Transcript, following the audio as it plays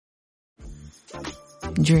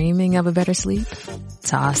Dreaming of a better sleep?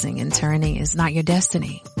 Tossing and turning is not your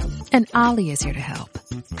destiny. And Ollie is here to help.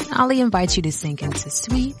 Ollie invites you to sink into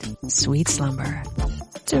sweet, sweet slumber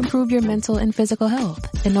to improve your mental and physical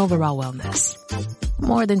health and overall wellness.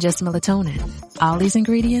 More than just melatonin, Ollie's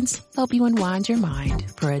ingredients help you unwind your mind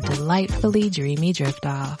for a delightfully dreamy drift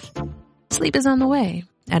off. Sleep is on the way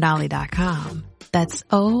at Ollie.com. That's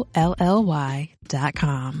OLLY.com.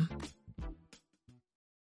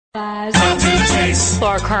 Cut to the chase.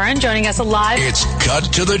 Laura Curran joining us live. It's Cut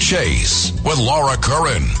to the Chase with Laura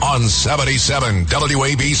Curran on 77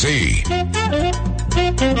 WABC.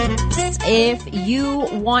 If you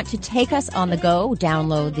want to take us on the go,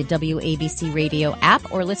 download the WABC Radio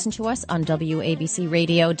app or listen to us on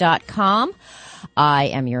WABCRadio.com. I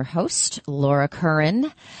am your host, Laura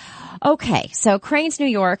Curran. Okay, so Crain's New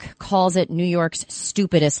York calls it New York's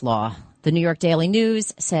stupidest law. The New York Daily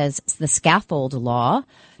News says the scaffold law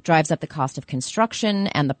drives up the cost of construction,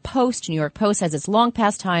 and the New York Post, says it's long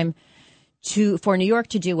past time for New York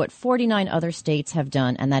to do what 49 other states have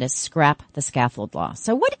done, and that is scrap the scaffold law.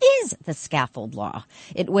 So what is the scaffold law?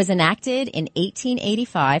 It was enacted in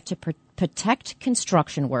 1885 to protect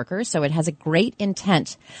construction workers, so it has a great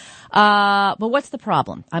intent. But what's the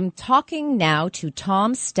problem? I'm talking now to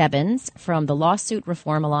Tom Stebbins from the Lawsuit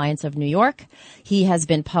Reform Alliance of New York. He has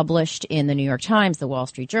been published in the New York Times, the Wall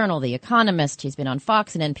Street Journal, The Economist. He's been on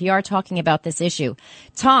Fox and NPR talking about this issue.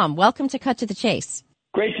 Tom, welcome to Cut to the Chase.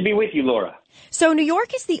 Great to be with you, Laura. So New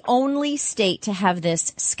York is the only state to have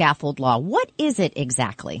this scaffold law. What is it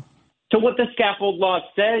exactly? So what the scaffold law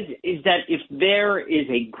says is that if there is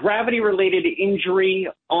a gravity-related injury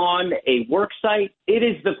on a work site, it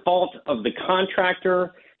is the fault of the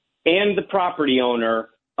contractor and the property owner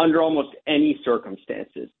under almost any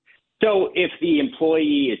circumstances. So if the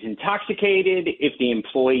employee is intoxicated, if the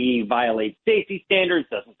employee violates safety standards,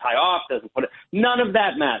 doesn't tie off, doesn't put it, none of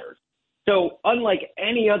that matters. So unlike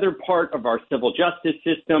any other part of our civil justice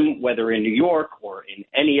system, whether in New York or in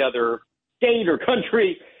any other state or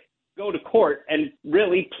country, go to court and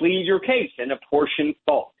really plead your case and apportion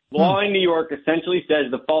fault. Law in New York essentially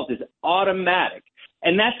says the fault is automatic,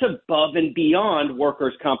 and that's above and beyond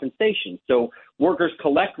workers' compensation. So workers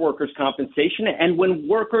collect workers' compensation, and when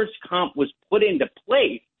workers' comp was put into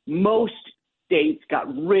place, most states got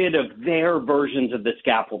rid of their versions of the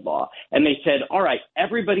scaffold law, and they said, all right,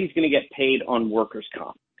 everybody's going to get paid on workers'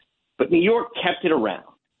 comp. But New York kept it around.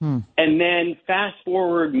 And then fast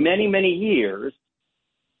forward many, many years,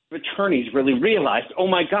 attorneys really realized, oh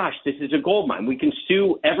my gosh, this is a goldmine. We can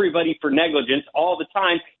sue everybody for negligence all the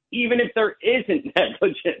time, even if there isn't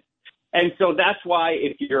negligence. And so that's why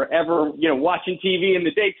if you're ever, watching TV in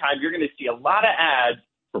the daytime, you're going to see a lot of ads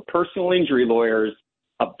for personal injury lawyers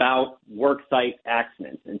about worksite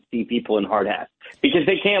accidents and see people in hard hats because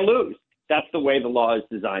they can't lose. That's the way the law is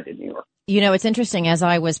designed in New York. It's interesting. As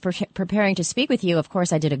I was preparing to speak with you, of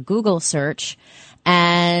course, I did a Google search.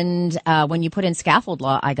 And when you put in scaffold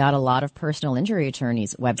law, I got a lot of personal injury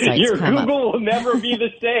attorneys' websites Your come Google up. will never be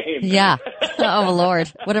the same. Yeah. Oh, Lord.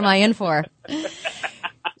 What am I in for?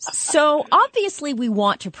 So obviously we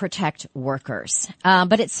want to protect workers,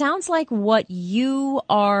 but it sounds like what you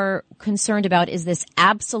are concerned about is this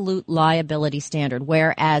absolute liability standard,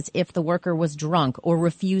 whereas if the worker was drunk or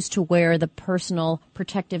refused to wear the personal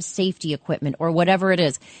protective safety equipment or whatever it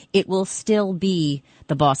is, it will still be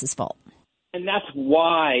the boss's fault. And that's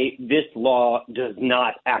why this law does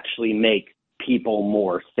not actually make people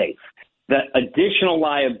more safe. The additional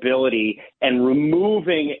liability and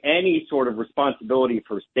removing any sort of responsibility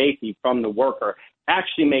for safety from the worker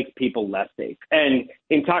actually makes people less safe. And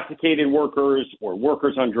intoxicated workers or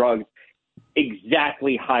workers on drugs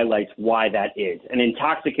exactly highlights why that is. An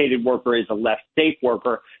intoxicated worker is a less safe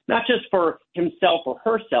worker, not just for himself or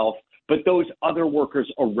herself, but those other workers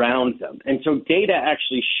around them. And so data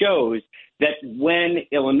actually shows that when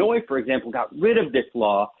Illinois, for example, got rid of this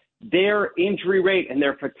law, their injury rate and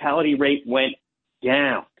their fatality rate went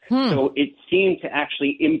down. So it seemed to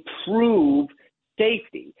actually improve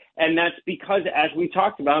safety. And that's because, as we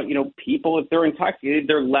talked about, people, if they're intoxicated,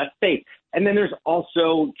 they're less safe. And then there's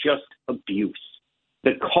also just abuse.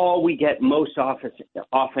 The call we get most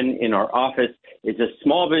often in our office is a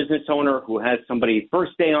small business owner who has somebody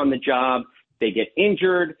first day on the job. They get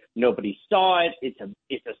injured. Nobody saw it.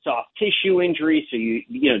 It's a soft tissue injury. So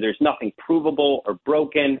there's nothing provable or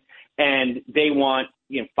broken, and they want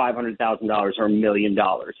 $500,000 or $1 million.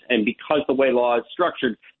 And because the way law is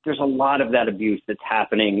structured, there's a lot of that abuse that's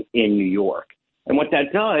happening in New York. And what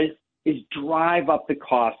that does is drive up the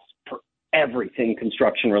costs for everything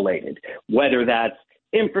construction related, whether that's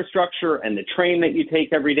infrastructure and the train that you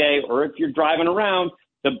take every day, or if you're driving around,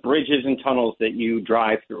 the bridges and tunnels that you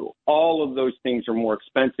drive through. All of those things are more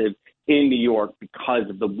expensive in New York because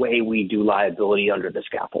of the way we do liability under the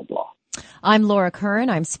scaffold law. I'm Laura Curran.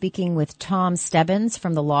 I'm speaking with Tom Stebbins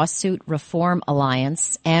from the Lawsuit Reform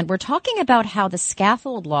Alliance, and we're talking about how the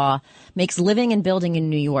scaffold law makes living and building in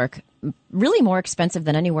New York really more expensive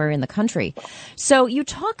than anywhere in the country. So you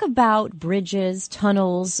talk about bridges,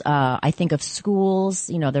 tunnels, I think of schools,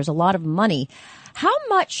 there's a lot of money. How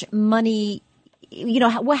much money,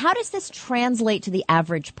 how does this translate to the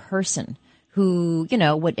average person who,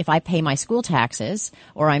 if I pay my school taxes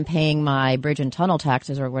or I'm paying my bridge and tunnel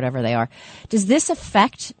taxes or whatever they are, does this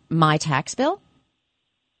affect my tax bill?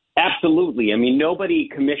 Absolutely. I mean, nobody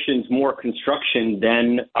commissions more construction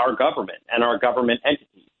than our government and our government entities.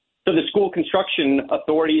 So the School Construction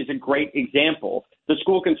Authority is a great example. The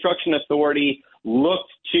School Construction Authority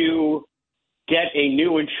looked to get a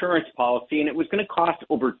new insurance policy, and it was going to cost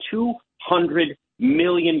over $200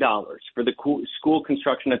 million for the School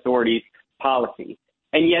Construction Authority's policy.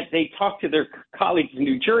 And yet they talked to their colleagues in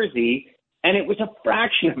New Jersey, and it was a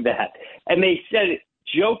fraction of that. And they said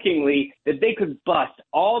jokingly that they could bus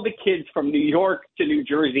all the kids from New York to New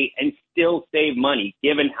Jersey and still save money,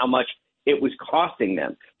 given how much it was costing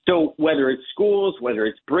them. So whether it's schools, whether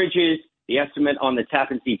it's bridges, the estimate on the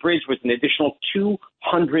Tappan Zee Bridge was an additional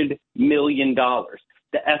 $200 million.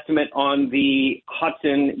 The estimate on the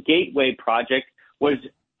Hudson Gateway project was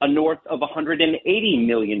north of $180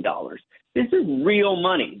 million. This is real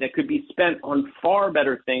money that could be spent on far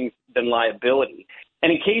better things than liability.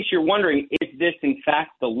 And in case you're wondering, is this in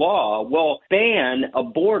fact the law? Well, span a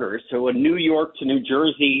border, so a New York to New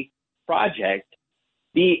Jersey project,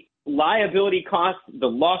 the liability costs, the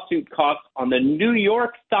lawsuit costs on the New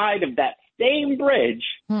York side of that same bridge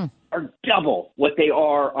are double what they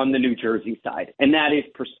are on the New Jersey side. And that is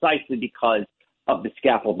precisely because of the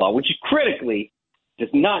scaffold law, which critically does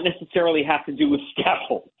not necessarily have to do with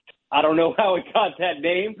scaffolds. I don't know how it got that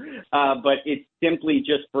name, but it's simply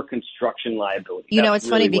just for construction liability. It's really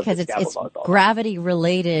funny because it's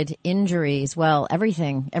gravity-related injuries. Well,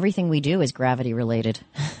 everything we do is gravity-related.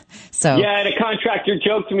 So yeah, and a contractor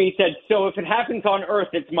joked to me, he said, so if it happens on Earth,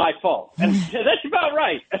 it's my fault. And that's about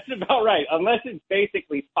right. That's about right. Unless it's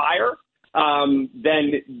basically fire,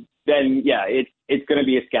 then yeah, it's going to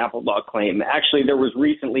be a scaffold law claim. Actually, there was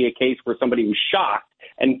recently a case where somebody was shocked,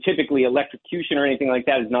 and typically electrocution or anything like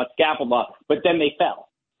that is not scaffold law, but then they fell.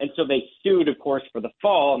 And so they sued, of course, for the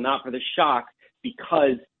fall, not for the shock,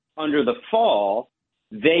 because under the fall,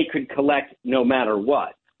 they could collect no matter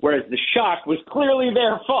what, whereas the shock was clearly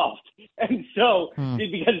their fault. And so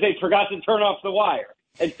because they forgot to turn off the wire.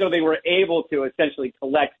 And so they were able to essentially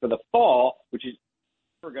collect for the fall, which is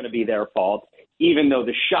never going to be their fault, even though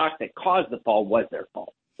the shock that caused the fall was their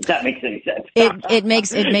fault. If that makes any sense. It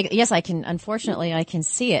makes yes, I can, unfortunately I can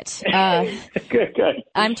see it. Good.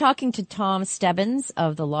 I'm talking to Tom Stebbins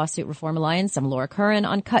of the Lawsuit Reform Alliance. I'm Laura Curran.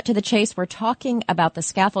 On Cut to the Chase, we're talking about the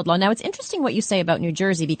scaffold law. Now, it's interesting what you say about New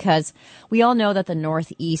Jersey, because we all know that the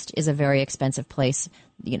Northeast is a very expensive place.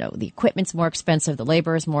 The equipment's more expensive, the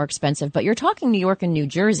labor is more expensive, but you're talking New York and New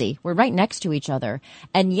Jersey. We're right next to each other.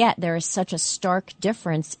 And yet there is such a stark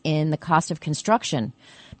difference in the cost of construction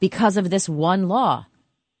because of this one law.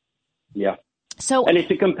 Yeah. So, and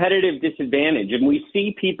it's a competitive disadvantage. And we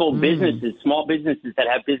see people, businesses, small businesses that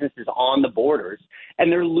have businesses on the borders,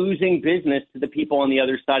 and they're losing business to the people on the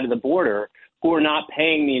other side of the border who are not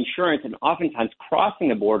paying the insurance and oftentimes crossing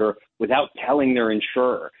the border without telling their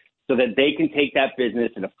insurer, so that they can take that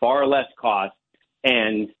business at a far less cost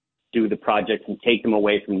and do the projects and take them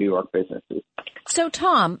away from New York businesses. So,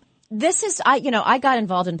 Tom, this is, I got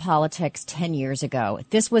involved in politics 10 years ago.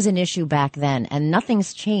 This was an issue back then, and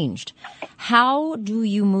nothing's changed. How do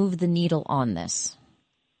you move the needle on this?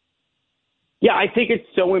 Yeah, I think it's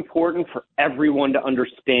so important for everyone to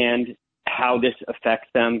understand how this affects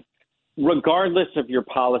them, regardless of your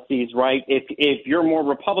policies, right? If you're more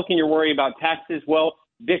Republican, you're worried about taxes, well,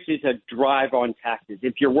 this is a drive on taxes.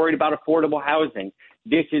 If you're worried about affordable housing,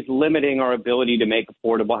 this is limiting our ability to make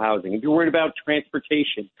affordable housing. If you're worried about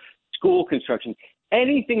transportation, school construction,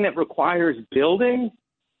 anything that requires building,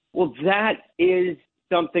 well, that is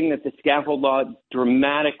something that the scaffold law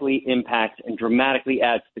dramatically impacts and dramatically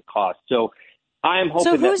adds to the cost. So I am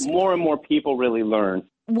hoping that more and more people really learn.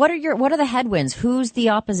 What are the headwinds? Who's the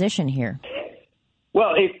opposition here?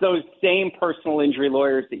 Well, it's those same personal injury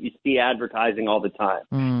lawyers that you see advertising all the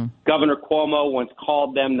time. Governor Cuomo once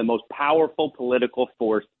called them the most powerful political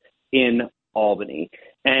force in Albany.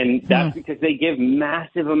 And that's because they give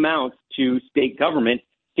massive amounts to state government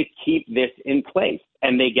to keep this in place.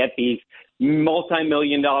 And they get these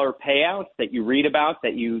multi-million-dollar payouts that you read about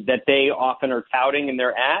that they often are touting in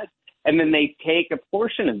their ads, and then they take a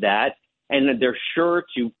portion of that and they're sure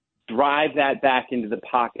to drive that back into the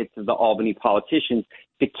pockets of the Albany politicians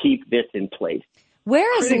to keep this in place.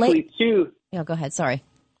 Where is too? Oh, go ahead. Sorry.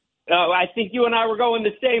 I think you and I were going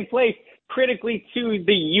the same place. Critically, too,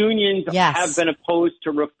 the unions have been opposed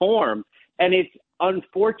to reform, and it's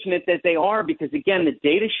unfortunate that they are because, again, the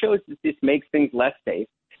data shows that this makes things less safe.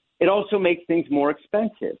 It also makes things more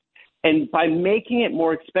expensive. And by making it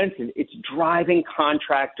more expensive, it's driving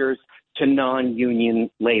contractors to non-union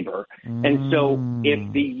labor. And so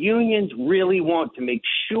if the unions really want to make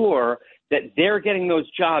sure that they're getting those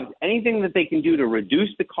jobs, anything that they can do to reduce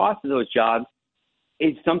the cost of those jobs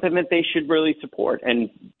is something that they should really support. And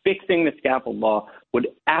fixing the scaffold law would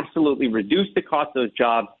absolutely reduce the cost of those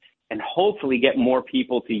jobs and hopefully get more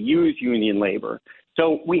people to use union labor.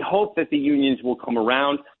 So we hope that the unions will come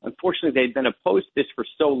around. Unfortunately, they've been opposed to this for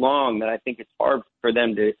so long that I think it's hard for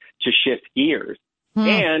them to shift gears.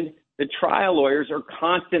 And the trial lawyers are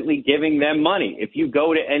constantly giving them money. If you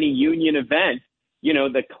go to any union event, you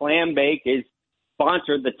know, the clam bake is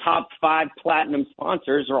sponsored. The top 5 platinum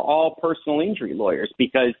sponsors are all personal injury lawyers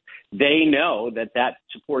because they know that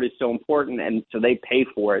support is so important, and so they pay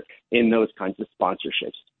for it in those kinds of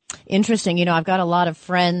sponsorships. Interesting. You know, I've got a lot of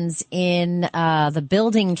friends in the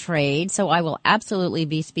building trade, so I will absolutely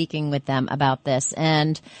be speaking with them about this.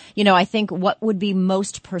 And, you know, I think what would be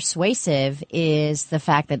most persuasive is the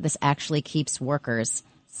fact that this actually keeps workers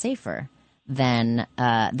safer than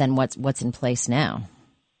what's in place now.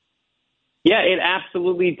 Yeah, it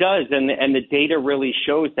absolutely does. And the data really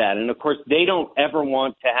shows that. And of course, they don't ever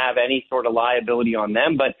want to have any sort of liability on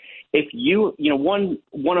them. But if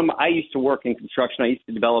I used to work in construction. I used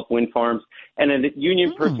to develop wind farms. And a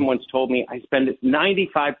union person once told me I spend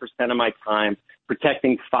 95% of my time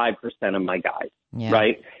protecting 5% of my guys. Yeah.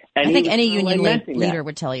 Right. And I think any union leader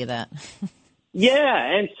would tell you that.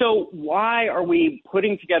 Yeah. And so why are we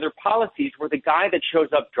putting together policies where the guy that shows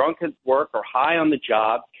up drunk at work or high on the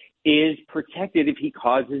job is protected if he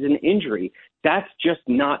causes an injury? That's just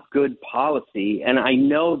not good policy. And I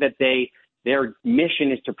know that their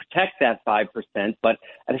mission is to protect that 5%. But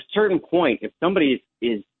at a certain point, if somebody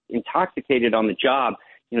is intoxicated on the job,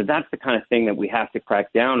 you know, that's the kind of thing that we have to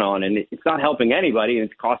crack down on. And it's not helping anybody, and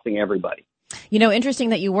it's costing everybody. You know, interesting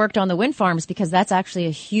that you worked on the wind farms because that's actually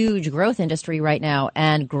a huge growth industry right now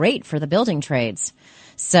and great for the building trades.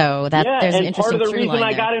 So there's an interesting part of the reason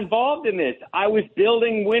I got involved in this, I was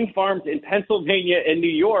building wind farms in Pennsylvania and New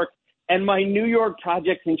York, and my New York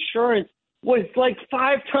project's insurance was like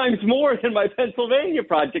 5 times more than my Pennsylvania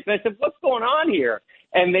project. And I said, what's going on here?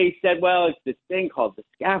 And they said, well, it's this thing called the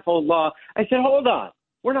scaffold law. I said, hold on.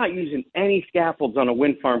 We're not using any scaffolds on a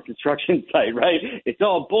wind farm construction site, right? It's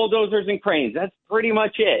all bulldozers and cranes. That's pretty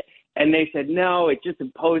much it. And they said, no, it just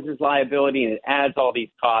imposes liability and it adds all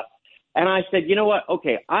these costs. And I said, you know what?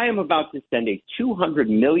 Okay, I am about to send a $200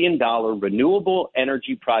 million renewable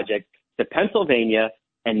energy project to Pennsylvania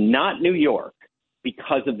and not New York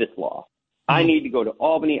because of this law. I need to go to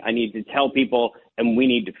Albany. I need to tell people, and we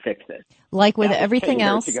need to fix this. Like with everything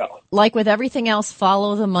else,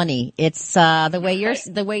 follow the money. It's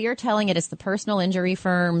the way you're telling it. It's the personal injury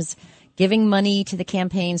firms giving money to the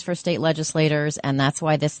campaigns for state legislators, and that's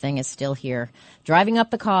why this thing is still here, driving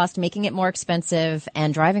up the cost, making it more expensive,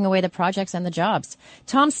 and driving away the projects and the jobs.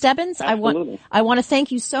 Tom Stebbins, I want to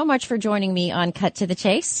thank you so much for joining me on Cut to the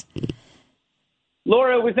Chase.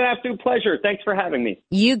 Laura, it was an absolute pleasure. Thanks for having me.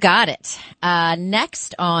 You got it.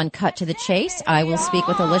 Next on Cut to the Chase, I will speak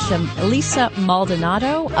with Lisa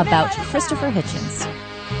Maldonado about Christopher Hitchens.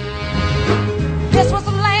 This was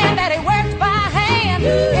the land that he worked by hand.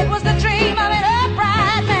 It was the dream of an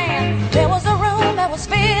upright man. There was a room that was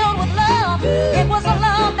filled with love. It was a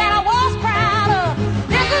love that I was proud of.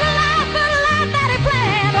 This is the life that he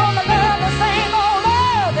planned on the love, the same old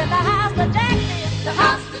love in the house that Jack built. The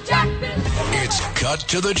house that Jack built. It's Cut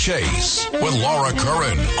to the Chase with Laura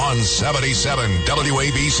Curran on 77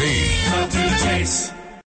 WABC. Cut to the chase.